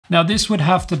Now this would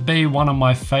have to be one of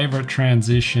my favorite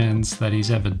transitions that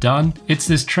he's ever done. It's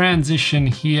this transition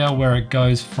here where it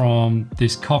goes from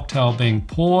this cocktail being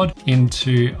poured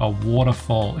into a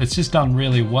waterfall. It's just done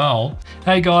really well.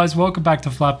 Hey guys, welcome back to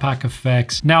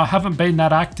flatpackfx. Now I haven't been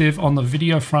that active on the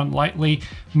video front lately,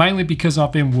 mainly because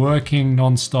I've been working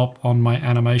non-stop on my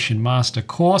animation master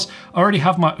course. I already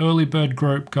have my early bird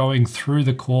group going through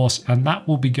the course, and that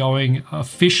will be going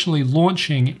officially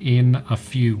launching in a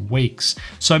few weeks.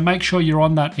 So make sure you're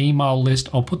on that email list.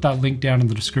 I'll put that link down in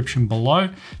the description below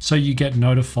so you get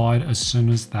notified as soon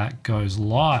as that goes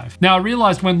live. Now I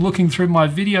realized when looking through my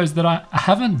videos that I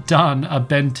haven't done a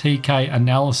Benn Tk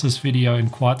analysis video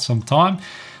in quite some time.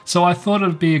 So I thought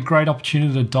it'd be a great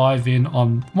opportunity to dive in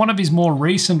on one of his more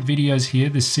recent videos here,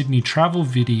 this Sydney travel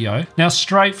video. Now,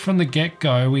 straight from the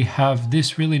get-go, we have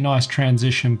this really nice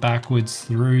transition backwards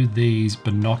through these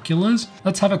binoculars.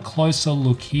 Let's have a closer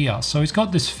look here. So he's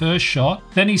got this first shot,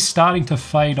 then he's starting to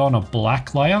fade on a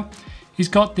black layer. He's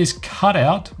got this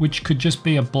cutout, which could just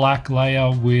be a black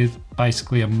layer with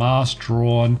basically a mask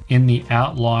drawn in the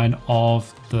outline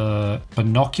of the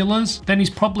binoculars. Then he's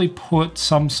probably put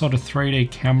some sort of 3D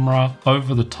camera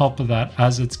over the top of that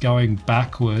as it's going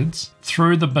backwards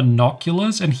through the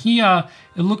binoculars. And here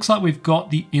it looks like we've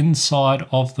got the inside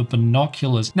of the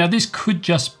binoculars. Now this could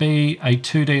just be a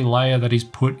 2D layer that he's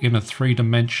put in a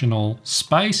 3-dimensional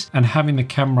space and having the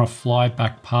camera fly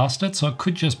back past it. So it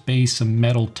could just be some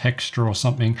metal texture or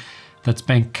something that's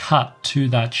been cut to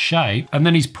that shape, and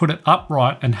then he's put it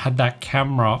upright and had that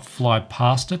camera fly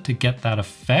past it to get that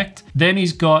effect. Then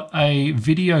he's got a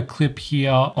video clip here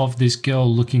of this girl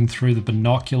looking through the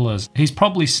binoculars. He's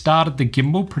probably started the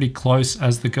gimbal pretty close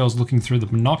as the girl's looking through the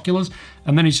binoculars,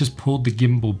 and then he's just pulled the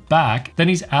gimbal back. Then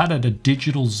he's added a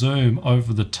digital zoom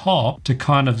over the top to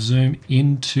kind of zoom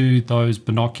into those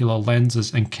binocular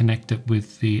lenses and connect it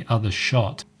with the other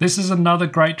shot. This is another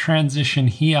great transition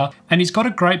here, and he's got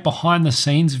a great behind the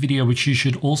scenes video which you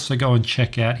should also go and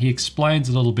check out. He explains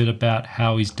a little bit about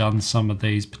how he's done some of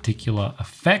these particular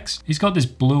effects. He's got this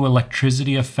blue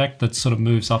electricity effect that sort of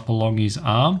moves up along his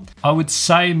arm. I would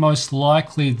say most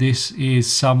likely this is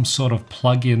some sort of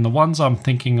plugin. The ones I'm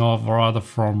thinking of are either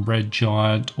from Red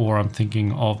Giant or I'm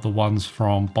thinking of the ones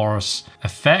from Boris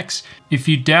FX. If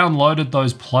you downloaded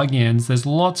those plugins, there's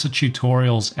lots of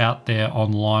tutorials out there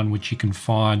online which you can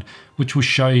find, which will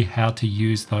show you how to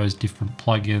use those different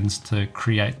plugins to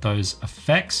create those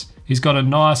effects. He's got a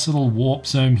nice little warp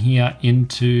zoom here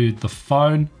into the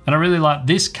phone. And I really like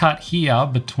this cut here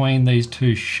between these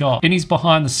two shots. In his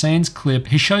behind the scenes clip,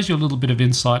 he shows you a little bit of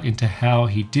insight into how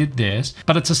he did this,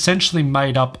 but it's essentially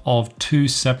made up of two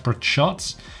separate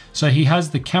shots. So he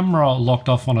has the camera locked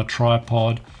off on a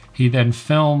tripod. He then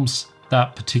films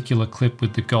that particular clip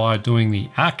with the guy doing the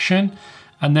action,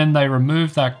 and then they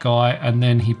remove that guy, and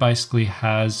then he basically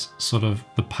has sort of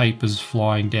the papers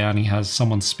flying down. He has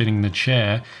someone spinning the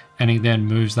chair, and he then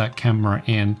moves that camera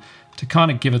in to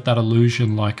kind of give it that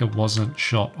illusion like it wasn't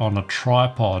shot on a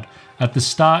tripod. At the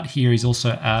start here, he's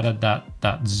also added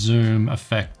that zoom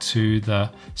effect to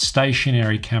the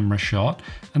stationary camera shot,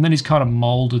 and then he's kind of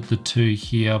molded the two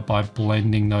here by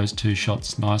blending those two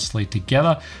shots nicely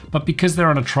together. But because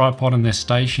they're on a tripod and they're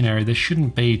stationary, there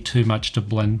shouldn't be too much to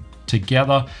blend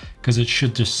together because it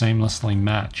should just seamlessly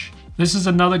match. This is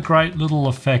another great little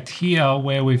effect here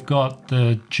where we've got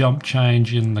the jump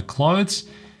change in the clothes.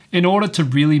 In order to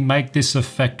really make this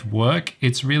effect work,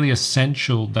 it's really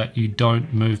essential that you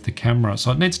don't move the camera.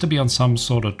 So it needs to be on some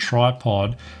sort of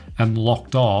tripod and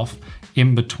locked off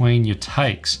in between your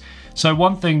takes. So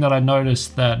one thing that I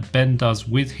noticed that Ben does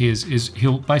with his is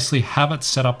he'll basically have it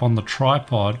set up on the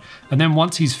tripod, and then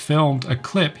once he's filmed a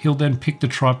clip, he'll then pick the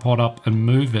tripod up and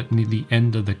move it near the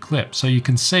end of the clip. So you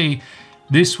can see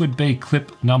this would be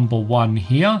clip number 1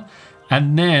 here.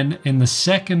 And then in the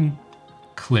second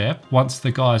clip, once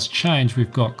the guy's changed,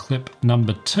 we've got clip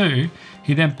number 2.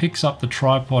 He then picks up the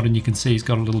tripod and you can see he's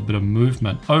got a little bit of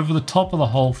movement. Over the top of the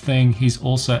whole thing, he's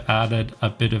also added a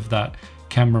bit of that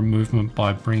camera movement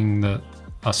by bringing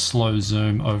a slow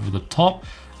zoom over the top,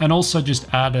 and also just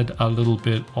added a little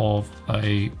bit of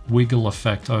a wiggle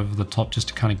effect over the top just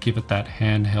to kind of give it that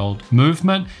handheld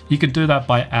movement. You could do that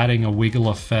by adding a wiggle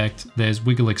effect. There's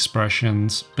wiggle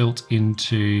expressions built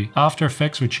into After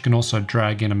Effects, which you can also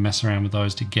drag in and mess around with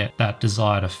those to get that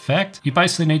desired effect. You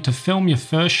basically need to film your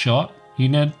first shot.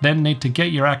 You then need to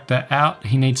get your actor out.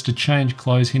 He needs to change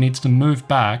clothes. He needs to move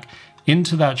back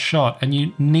into that shot, and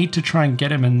you need to try and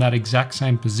get him in that exact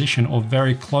same position or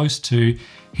very close to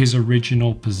his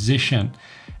original position.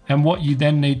 And what you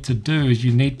then need to do is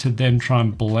you need to then try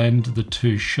and blend the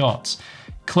two shots.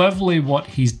 Cleverly, what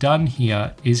he's done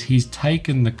here is he's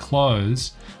taken the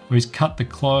clothes, or he's cut the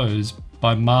clothes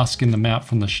by masking them out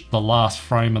from the last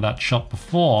frame of that shot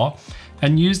before,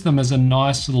 and used them as a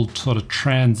nice little sort of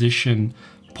transition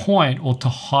point, or to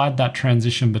hide that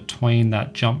transition between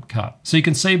that jump cut. So you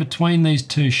can see between these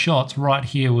two shots right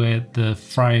here where the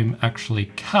frame actually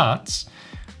cuts,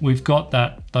 we've got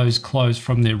those clothes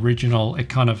from the original. It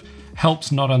kind of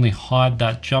helps not only hide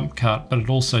that jump cut, but it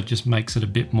also just makes it a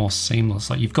bit more seamless.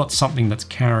 Like you've got something that's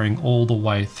carrying all the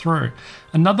way through.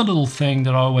 Another little thing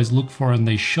that I always look for in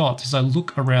these shots is I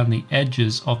look around the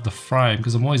edges of the frame,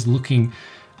 because I'm always looking,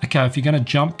 okay, if you're going to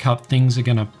jump cut, things are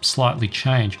going to slightly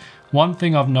change. One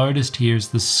thing I've noticed here is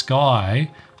the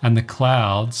sky and the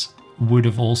clouds would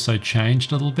have also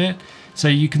changed a little bit. So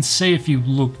you can see if you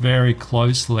look very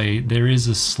closely, there is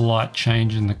a slight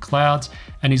change in the clouds,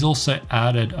 and he's also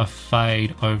added a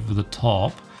fade over the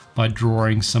top by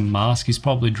drawing some mask. He's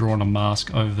probably drawn a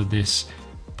mask over this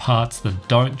parts that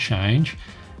don't change,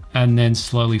 and then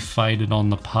slowly faded on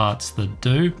the parts that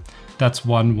do. That's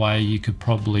one way you could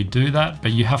probably do that,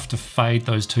 but you have to fade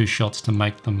those two shots to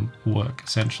make them work,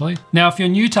 essentially. Now, if you're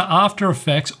new to After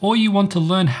Effects, or you want to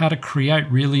learn how to create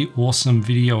really awesome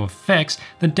video effects,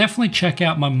 then definitely check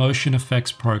out my Motion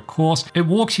Effects Pro course. It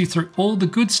walks you through all the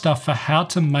good stuff for how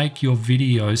to make your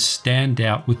videos stand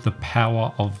out with the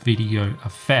power of video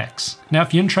effects. Now,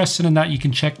 if you're interested in that, you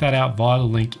can check that out via the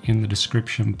link in the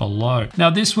description below. Now,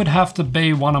 this would have to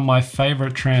be one of my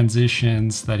favorite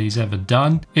transitions that he's ever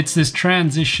done. It's this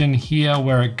transition here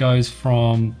where it goes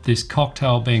from this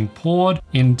cocktail being poured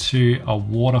into a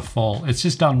waterfall. It's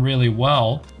just done really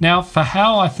well. Now, for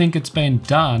how I think it's been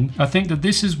done, I think that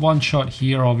this is one shot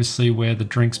here, obviously, where the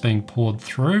drink's being poured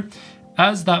through.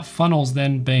 As that funnel's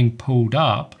then being pulled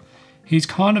up, he's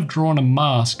kind of drawn a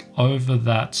mask over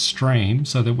that stream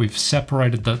so that we've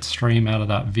separated that stream out of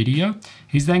that video.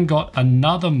 He's then got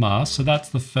another mask, so that's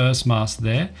the first mask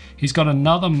there. He's got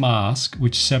another mask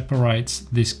which separates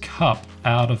this cup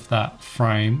out of that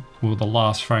frame, or the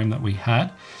last frame that we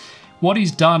had. What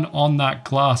he's done on that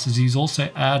glass is he's also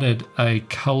added a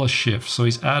color shift. So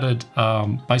he's added,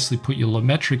 basically put your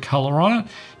lumetri color on it.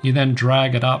 You then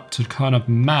drag it up to kind of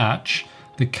match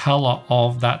the color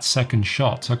of that second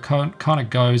shot. So it kind of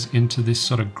goes into this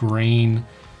sort of green.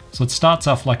 So it starts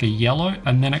off like a yellow,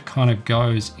 and then it kind of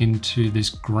goes into this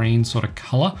green sort of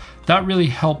color. That really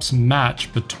helps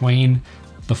match between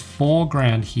the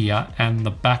foreground here and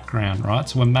the background, right?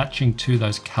 So we're matching to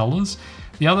those colors.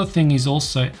 The other thing he's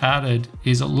also added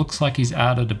is it looks like he's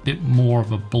added a bit more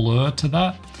of a blur to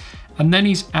that. And then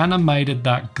he's animated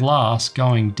that glass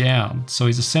going down. So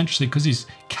he's essentially, because he's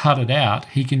cut it out,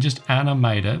 he can just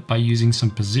animate it by using some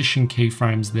position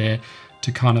keyframes there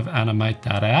to kind of animate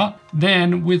that out.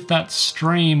 Then with that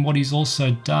stream, what he's also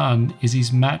done is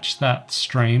he's matched that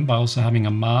stream by also having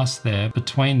a mask there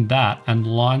between that and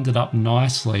lined it up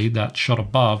nicely, that shot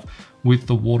above, with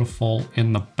the waterfall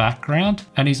in the background.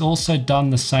 And he's also done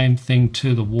the same thing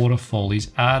to the waterfall.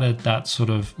 He's added that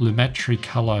sort of lumetri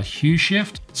color hue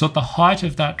shift. So at the height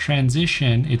of that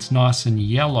transition, it's nice and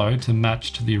yellow to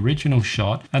match to the original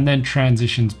shot, and then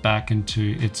transitions back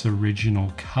into its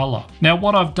original color. Now,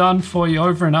 what I've done for you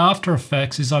over in After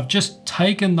Effects is I've just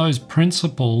taken those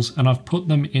principles and I've put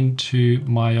them into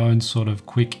my own sort of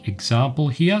quick example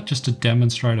here, just to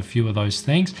demonstrate a few of those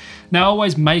things. Now, I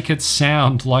always make it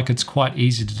sound like it's quite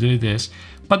easy to do this,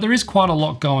 but there is quite a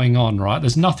lot going on, right?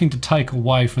 There's nothing to take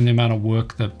away from the amount of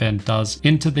work that Ben does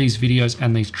into these videos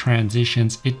and these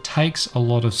transitions. It takes a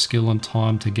lot of skill and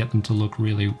time to get them to look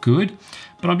really good,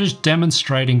 but I'm just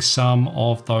demonstrating some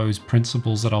of those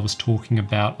principles that I was talking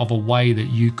about of a way that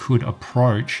you could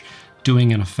approach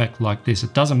doing an effect like this.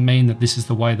 It doesn't mean that this is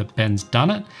the way that Ben's done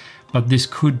it, but this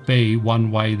could be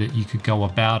one way that you could go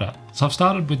about it. So I've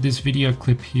started with this video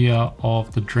clip here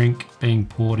of the drink being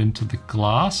poured into the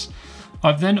glass.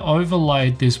 I've then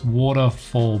overlaid this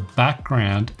waterfall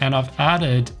background, and I've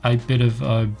added a bit of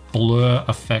a blur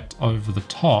effect over the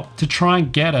top to try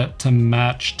and get it to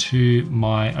match to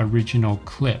my original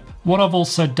clip. What I've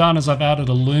also done is I've added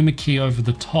a luma key over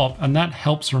the top, and that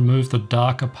helps remove the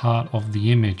darker part of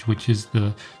the image, which is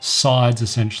the sides,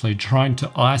 essentially trying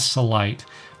to isolate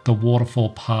the waterfall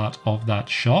part of that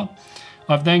shot.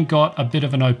 I've then got a bit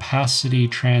of an opacity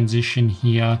transition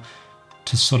here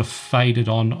to sort of fade it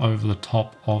on over the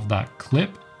top of that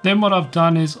clip. Then what I've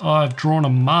done is I've drawn a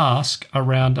mask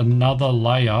around another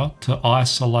layer to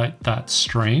isolate that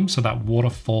stream, so that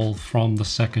waterfall from the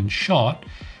second shot.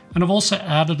 And I've also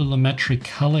added a lumetri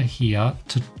color here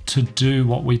to do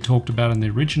what we talked about in the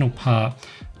original part,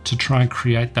 to try and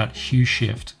create that hue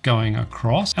shift going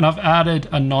across. And I've added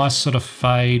a nice sort of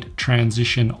fade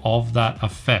transition of that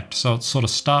effect. So it sort of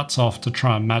starts off to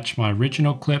try and match my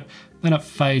original clip, then it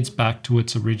fades back to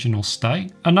its original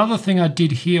state. Another thing I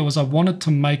did here was I wanted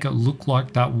to make it look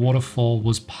like that waterfall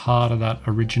was part of that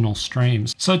original stream.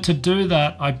 So to do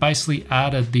that, I basically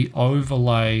added the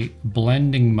overlay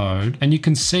blending mode, and you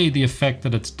can see the effect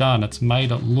that it's done. It's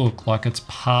made it look like it's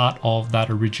part of that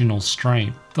original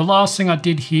stream. The last thing I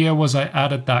did here was I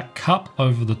added that cup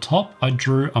over the top. I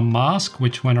drew a mask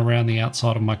which went around the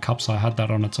outside of my cup, so I had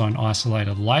that on its own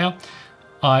isolated layer.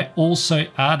 I also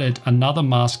added another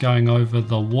mask going over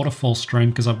the waterfall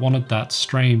stream because I wanted that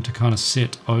stream to kind of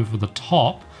sit over the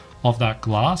top of that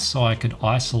glass so I could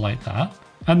isolate that.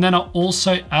 And then I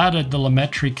also added the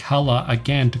Lumetri color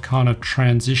again to kind of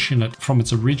transition it from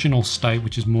its original state,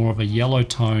 which is more of a yellow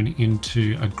tone,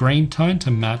 into a green tone to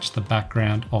match the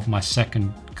background of my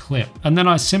second clip. And then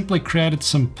I simply created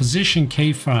some position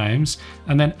keyframes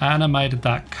and then animated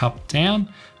that cup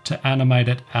down to animate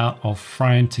it out of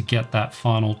frame to get that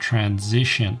final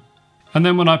transition. And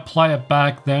then when I play it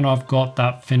back, then I've got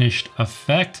that finished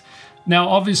effect. Now,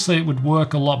 obviously it would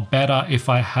work a lot better if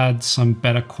I had some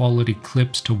better quality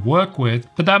clips to work with,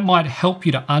 but that might help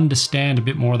you to understand a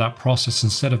bit more of that process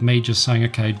instead of me just saying,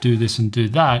 okay, do this and do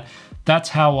that. That's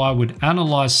how I would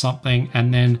analyze something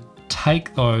and then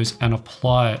take those and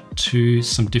apply it to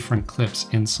some different clips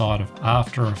inside of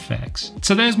After Effects.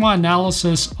 So there's my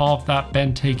analysis of that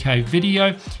Benn Tk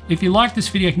video. If you like this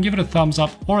video, you can give it a thumbs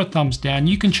up or a thumbs down.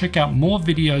 You can check out more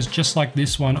videos just like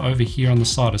this one over here on the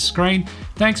side of screen.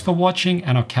 Thanks for watching,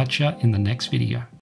 and I'll catch you in the next video.